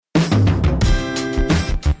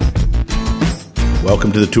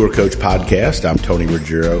Welcome to the Tour Coach Podcast. I'm Tony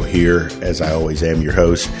Ruggiero here, as I always am, your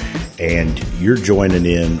host, and you're joining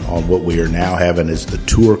in on what we are now having as the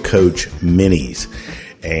Tour Coach Minis.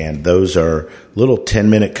 And those are little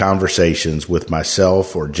 10-minute conversations with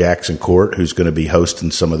myself or Jackson Koert, who's going to be hosting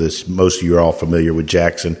some of this. Most of you are all familiar with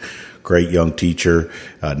Jackson. Great young teacher,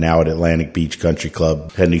 now at Atlantic Beach Country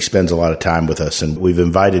Club, and he spends a lot of time with us. And we've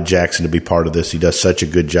invited Jackson to be part of this. He does such a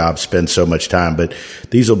good job, spends so much time. But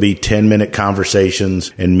these will be 10-minute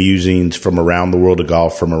conversations and musings from around the world of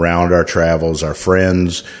golf, from around our travels, our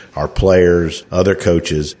friends, our players, other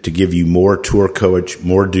coaches, to give you more Tour Coach,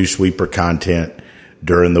 more Dew Sweeper content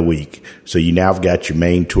during the week. So you now have got your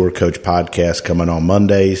main Tour Coach podcast coming on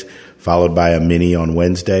Mondays, followed by a mini on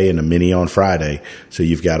Wednesday and a mini on Friday. So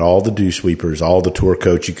you've got all the Dew Sweepers, all the Tour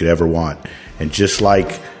Coach you could ever want. And just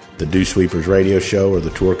like the Dew Sweepers radio show or the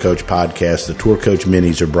Tour Coach podcast, the Tour Coach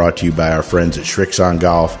minis are brought to you by our friends at Shrixon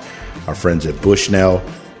Golf, our friends at Bushnell,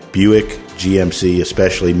 Buick, GMC,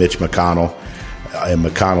 especially Mitch McConnell and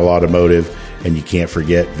McConnell Automotive. And you can't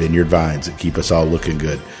forget Vineyard Vines that keep us all looking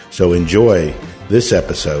good. So enjoy this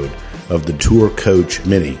episode of the Tour Coach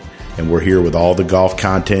Mini. And we're here with all the golf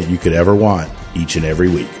content you could ever want each and every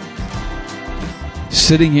week.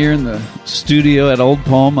 Sitting here in the studio at Old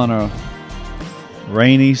Palm on a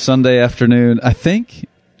rainy Sunday afternoon. I think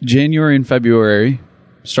January and February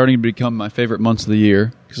starting to become my favorite months of the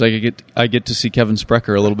year because I get to see Kevin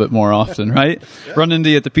Sprecher a little bit more often, right? Yeah. Run into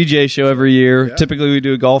you at the PGA show every year. Yeah. Typically we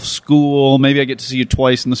do a golf school. Maybe I get to see you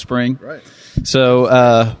twice in the spring. Right.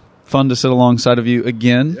 So fun to sit alongside of you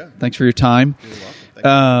again. Yeah. Thanks for your time. You're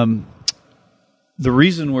welcome. The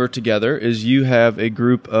reason we're together is you have a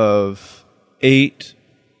group of 8,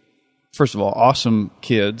 first of all, awesome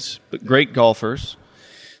kids, but great golfers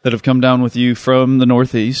that have come down with you from the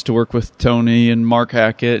Northeast to work with Tony and Mark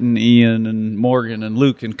Hackett and Ian and Morgan and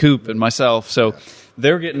Luke and Coop and myself. So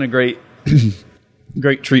they're getting a great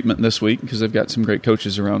treatment this week because they've got some great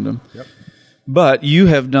coaches around them. Yep. But you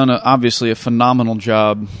have done, obviously, a phenomenal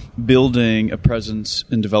job building a presence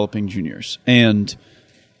in developing juniors. And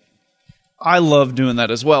I love doing that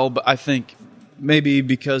as well, but I think maybe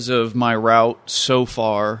because of my route so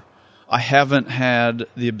far, I haven't had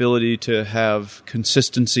the ability to have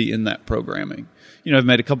consistency in that programming. You know, I've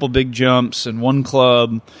made a couple big jumps in one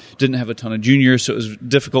club, didn't have a ton of juniors, so it was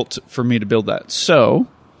difficult for me to build that. So,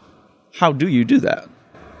 how do you do that?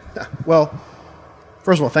 Well,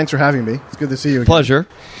 first of all, thanks for having me. It's good to see you again. Pleasure.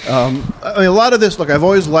 A lot of this, look, I've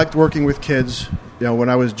always liked working with kids. You know, when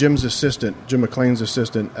I was Jim McLean's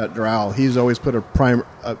assistant at Doral, he's always put a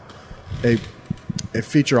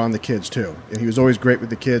feature on the kids too. And he was always great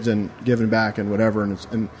with the kids and giving back and whatever. And it's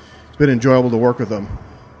been enjoyable to work with them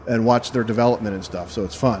and watch their development and stuff. So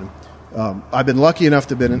it's fun. I've been lucky enough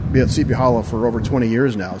to be at Sleepy Hollow for over 20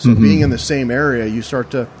 years now. So being in the same area, you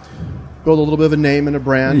start to build a little bit of a name and a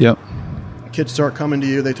brand. Yep. Kids start coming to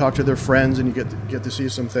you. They talk to their friends, and you get to see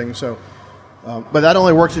some things. So, but that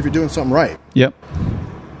only works if you're doing something right. Yep.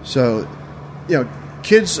 So, you know,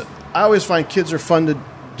 kids. I always find kids are fun to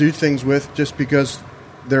do things with, just because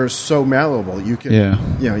they're so malleable. You can,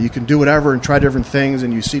 you can do whatever and try different things,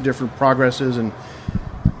 and you see different progresses, and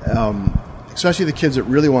especially the kids that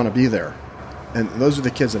really want to be there. And those are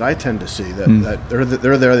the kids that I tend to see that they're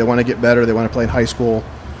there. They want to get better. They want to play in high school.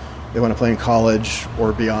 They want to play in college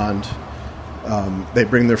or beyond. They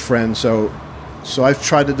bring their friends. So I've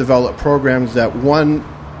tried to develop programs that, one,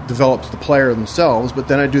 develops the player themselves, but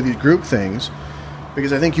then I do these group things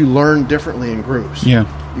because I think you learn differently in groups. Yeah.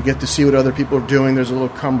 You get to see what other people are doing. There's a little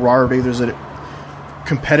camaraderie. There's a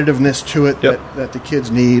competitiveness to it that the kids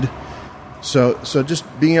need. So just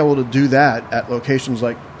being able to do that at locations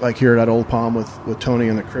like here at Old Palm with Tony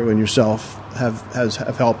and the crew and yourself have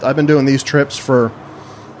helped. I've been doing these trips for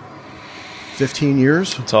 15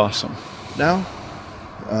 years. That's awesome. Now,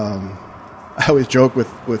 I always joke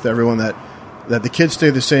with everyone that the kids stay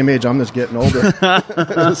the same age. I'm just getting older.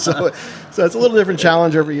 so it's a little different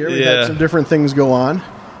challenge every year. We've had some different things go on.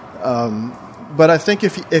 But I think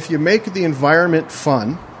if you make the environment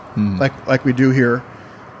fun, like we do here,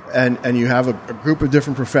 and you have a group of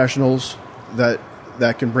different professionals that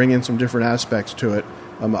can bring in some different aspects to it,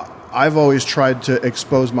 I've always tried to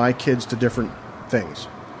expose my kids to different things.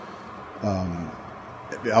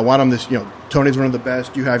 I want them to, Tony's one of the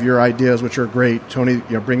best. You have your ideas, which are great. Tony,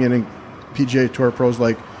 bringing in PGA Tour pros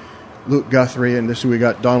like Luke Guthrie, and we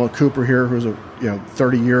got Donald Cooper here, who's a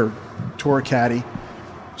 30-year tour caddy.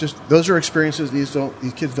 Just those are experiences these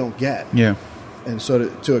kids don't get. Yeah. And so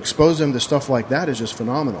to expose them to stuff like that is just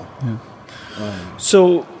phenomenal.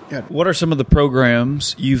 Yeah. What are some of the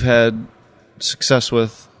programs you've had success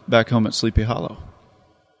with back home at Sleepy Hollow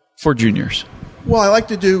for juniors? Well, I like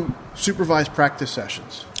to do supervised practice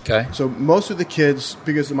sessions. Okay. So most of the kids,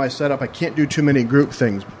 because of my setup, I can't do too many group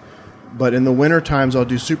things. But in the winter times, I'll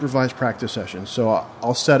do supervised practice sessions. So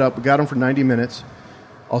I'll set up, we got them for 90 minutes.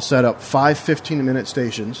 I'll set up 5 15-minute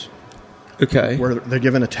stations. Okay. Where they're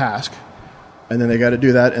given a task. And then they got to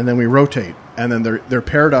do that, and then we rotate. And then they're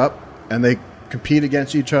paired up, and they compete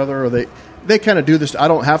against each other, or they kind of do this. I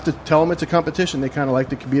don't have to tell them it's a competition. They kind of like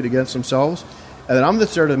to compete against themselves. And then I'm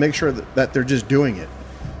just there to make sure that they're just doing it.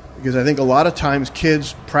 Because I think a lot of times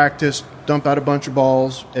kids practice, dump out a bunch of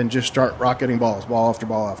balls, and just start rocketing balls, ball after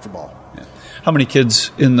ball after ball. Yeah. How many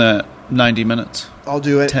kids in that 90 minutes? I'll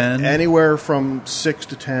do it 10? Anywhere from 6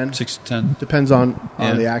 to 10. 6 to 10. Depends on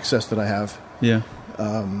the access that I have. Yeah.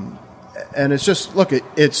 And it's just, look,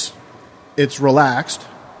 it's relaxed.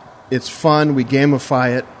 It's fun. We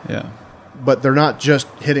gamify it. Yeah. But they're not just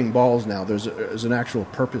hitting balls now. There's an actual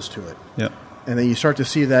purpose to it. Yeah. And then you start to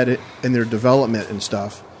see that in their development and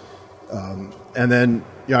stuff. And then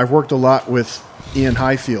I've worked a lot with Ian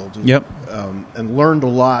Highfield. And learned a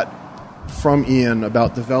lot from Ian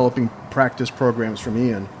about developing practice programs from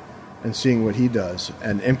Ian and seeing what he does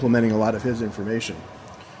and implementing a lot of his information.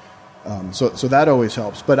 So that always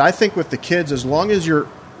helps. But I think with the kids, as long as you're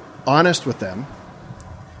honest with them,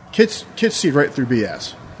 kids see right through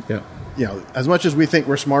BS. Yeah. As much as we think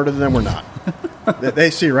we're smarter than them, we're not. They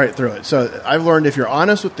see right through it. So I've learned if you're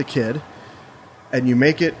honest with the kid and you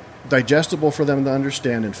make it digestible for them to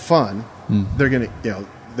understand and fun, they're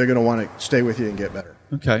gonna want to stay with you and get better.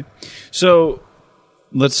 Okay. So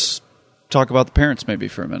let's talk about the parents maybe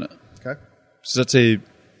for a minute. Okay. So that's a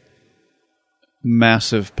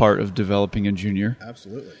massive part of developing a junior.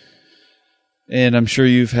 Absolutely. And I'm sure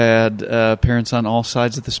you've had parents on all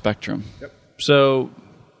sides of the spectrum. Yep. So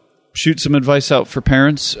shoot some advice out for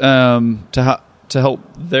parents to help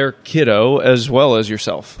their kiddo as well as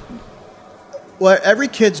yourself. Well, every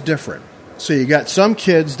kid's different. So you got some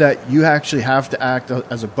kids that you actually have to act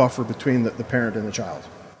as a buffer between the parent and the child.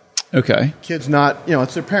 Okay. Kids not,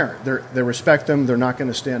 it's their parent. They respect them. They're not going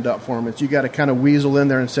to stand up for them. It's you got to kind of weasel in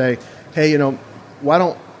there and say, hey, why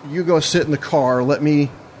don't you go sit in the car? Let me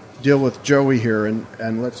deal with Joey here,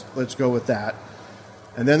 and let's go with that.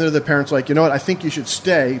 And then they're the parents like, you know what? I think you should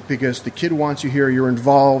stay because the kid wants you here. You're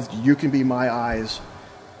involved. You can be my eyes,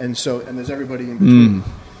 and there's everybody in between.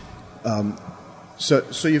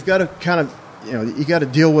 So you've got to kind of, you got to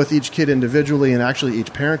deal with each kid individually and actually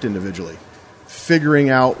each parent individually,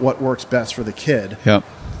 figuring out what works best for the kid. Yep.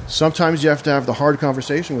 Sometimes you have to have the hard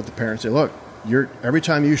conversation with the parents. Say, look, every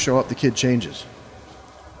time you show up, the kid changes.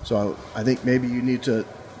 So I think maybe you need to,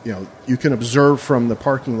 you can observe from the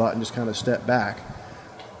parking lot and just kind of step back.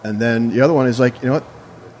 And then the other one is like, what,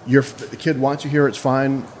 the kid wants you here. It's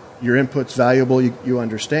fine. Your input's valuable. You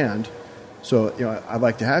understand. So, I'd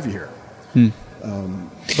like to have you here.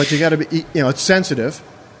 But you got to be, it's sensitive.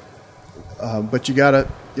 But you got to,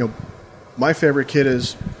 my favorite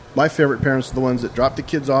parents are the ones that drop the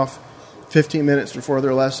kids off 15 minutes before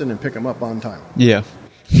their lesson and pick them up on time. Yeah.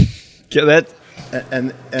 Yeah, that.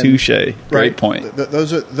 And touche. Great right, point.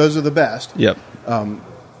 Those are the best. Yep.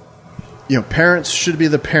 Parents should be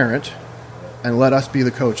the parent and let us be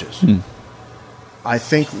the coaches. I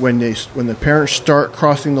think when the parents start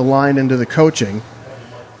crossing the line into the coaching,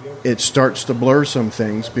 it starts to blur some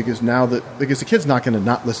things because the kid's not going to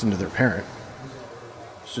not listen to their parent.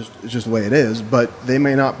 It's just the way it is. But they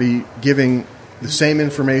may not be giving the same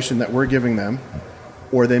information that we're giving them,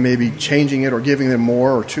 or they may be changing it or giving them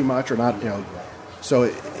more or too much or not. So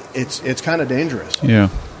it's kind of dangerous. Yeah.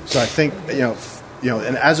 So I think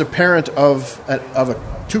and as a parent of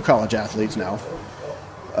two college athletes now,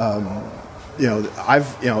 I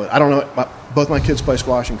don't know. Both my kids play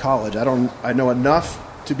squash in college. I know enough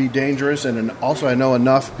to be dangerous, and also I know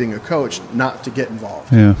enough being a coach not to get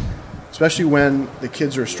involved. Yeah. Especially when the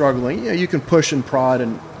kids are struggling. You can push and prod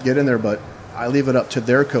and get in there, but I leave it up to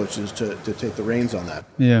their coaches to take the reins on that.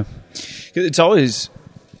 Yeah. It's always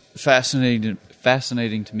fascinating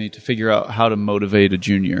to me to figure out how to motivate a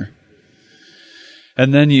junior.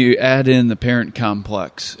 And then you add in the parent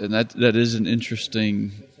complex, and that is an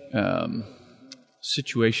interesting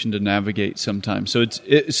situation to navigate sometimes. So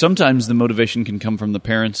sometimes the motivation can come from the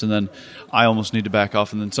parents, and then I almost need to back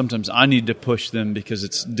off, and then sometimes I need to push them because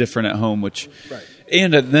it's different at home. Right.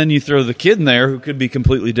 And then you throw the kid in there who could be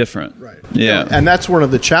completely different. Right. Yeah. And that's one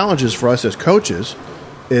of the challenges for us as coaches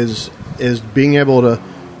is being able to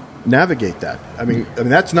navigate that. I mean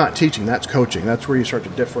that's not teaching, that's coaching. That's where you start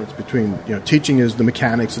the difference between, teaching is the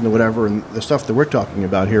mechanics and the whatever, and the stuff that we're talking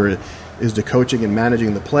about here is the coaching and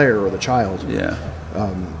managing the player or the child. Yeah.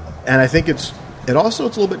 And I think it's a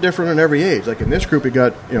little bit different in every age. Like in this group, we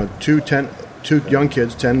got 2 10, two young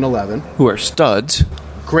kids, 10 and 11. Who are studs.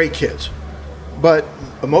 Great kids. But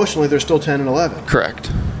emotionally, they're still 10 and 11.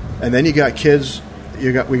 Correct. And then you got kids,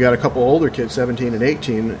 we got a couple older kids, 17 and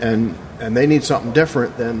 18, and they need something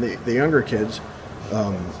different than the younger kids.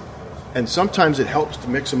 And sometimes it helps to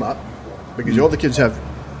mix them up because the older kids have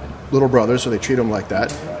little brothers, so they treat them like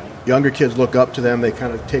that. Younger kids look up to them. They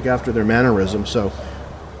kind of take after their mannerisms. So,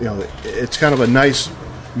 it's kind of a nice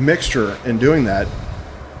mixture in doing that.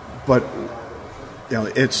 But,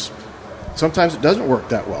 sometimes it doesn't work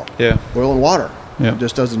that well. Yeah. Oil and water. Yeah. It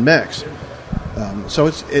just doesn't mix. So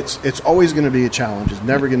it's always going to be a challenge. It's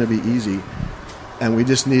never going to be easy. And we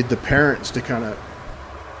just need the parents to kind of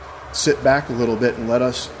sit back a little bit and let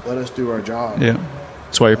us do our job. Yeah.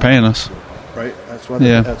 That's why you're paying us. Right? That's why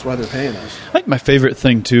they're paying us. I think my favorite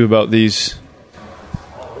thing, too, about these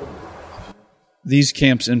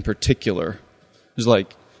camps in particular is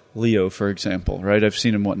like Leo, for example, right? I've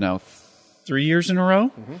seen him, 3 years in a row?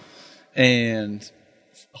 Mm-hmm. And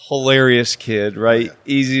hilarious kid, right? Yeah.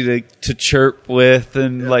 Easy to chirp with,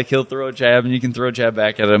 and he'll throw a jab, and you can throw a jab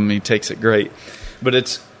back at him, and he takes it great. But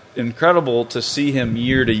it's incredible to see him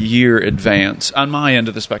year to year advance on my end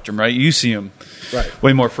of the spectrum, right? You see him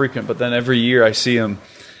way more frequent, but then every year I see him,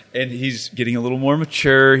 and he's getting a little more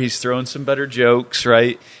mature. He's throwing some better jokes,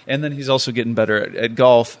 right? And then he's also getting better at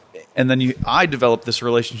golf. And then I developed this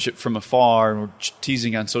relationship from afar, and we're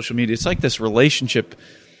teasing on social media. It's like this relationship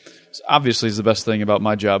obviously is the best thing about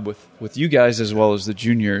my job with you guys as well as the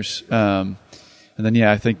juniors. And then,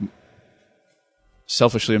 I think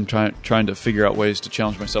selfishly I'm trying to figure out ways to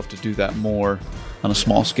challenge myself to do that more on a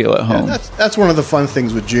small scale at home. Yeah, that's one of the fun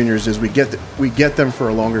things with juniors is we get them for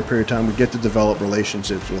a longer period of time. We get to develop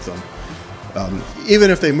relationships with them. Even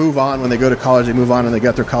if they move on, when they go to college, they move on and they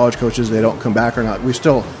got their college coaches, they don't come back or not. It's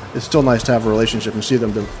still nice to have a relationship and see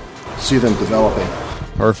them developing.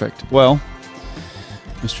 Perfect. Well,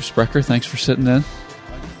 Mr. Sprecher, thanks for sitting in.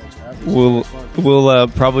 Thanks for having me. We'll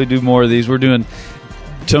probably do more of these.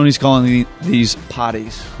 Tony's calling these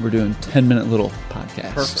potties. We're doing 10-minute little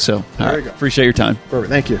podcasts. Perfect. So, there you go. Appreciate your time.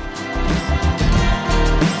 Perfect. Thank you.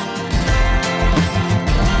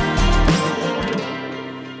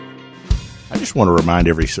 I just want to remind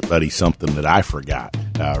everybody something that I forgot.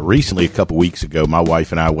 Recently, a couple weeks ago, my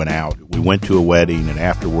wife and I went out. We went to a wedding, and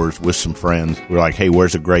afterwards with some friends, we were like, hey,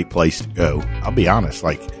 where's a great place to go? I'll be honest,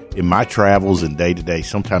 in my travels and day-to-day,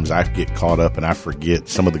 sometimes I get caught up and I forget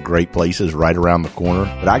some of the great places right around the corner.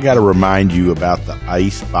 But I got to remind you about the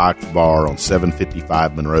Icebox Bar on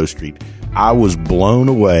 755 Monroe Street. I was blown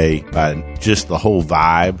away by just the whole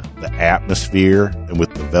vibe, the atmosphere, and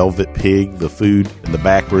with the Velvet Pig, the food in the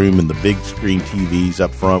back room, and the big screen TVs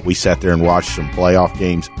up front. We sat there and watched some playoff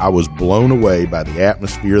games. I was blown away by the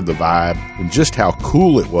atmosphere, the vibe, and just how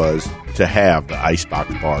cool it was to have the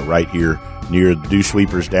Icebox Bar right here near the Dew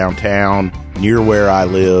Sweepers downtown, near where I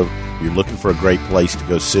live. You're looking for a great place to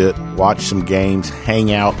go sit, watch some games,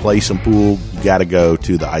 hang out, play some pool, you got to go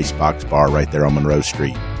to the Icebox Bar right there on Monroe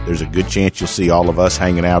Street. There's a good chance you'll see all of us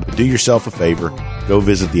hanging out. But do yourself a favor, go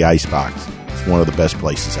visit the Icebox. It's one of the best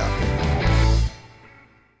places out there.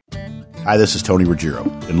 Hi, this is Tony Ruggiero.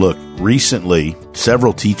 And look, recently,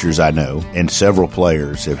 several teachers I know and several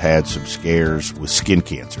players have had some scares with skin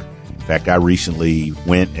cancer. In fact, I recently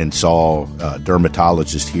went and saw a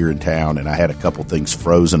dermatologist here in town, and I had a couple things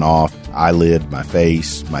frozen off, eyelid, my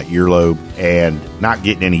face, my earlobe, and not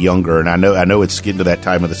getting any younger. And I know it's getting to that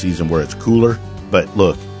time of the season where it's cooler, but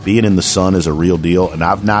look, being in the sun is a real deal, and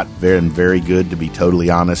I've not been very good, to be totally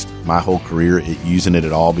honest, my whole career at using it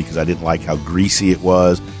at all because I didn't like how greasy it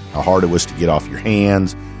was, how hard it was to get off your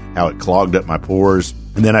hands, how it clogged up my pores.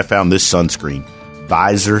 And then I found this sunscreen,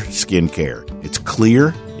 Visor Skincare. It's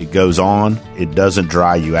clear. It goes on. It doesn't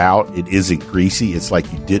dry you out. It isn't greasy. It's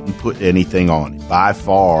like you didn't put anything on it. By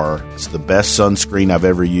far, it's the best sunscreen I've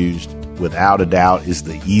ever used. Without a doubt, is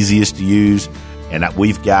the easiest to use. And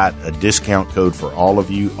we've got a discount code for all of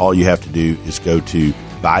you. All you have to do is go to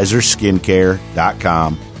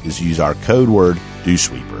visorskincare.com. Use our code word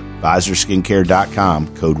DewSweeper.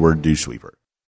 visorskincare.com, code word DewSweeper.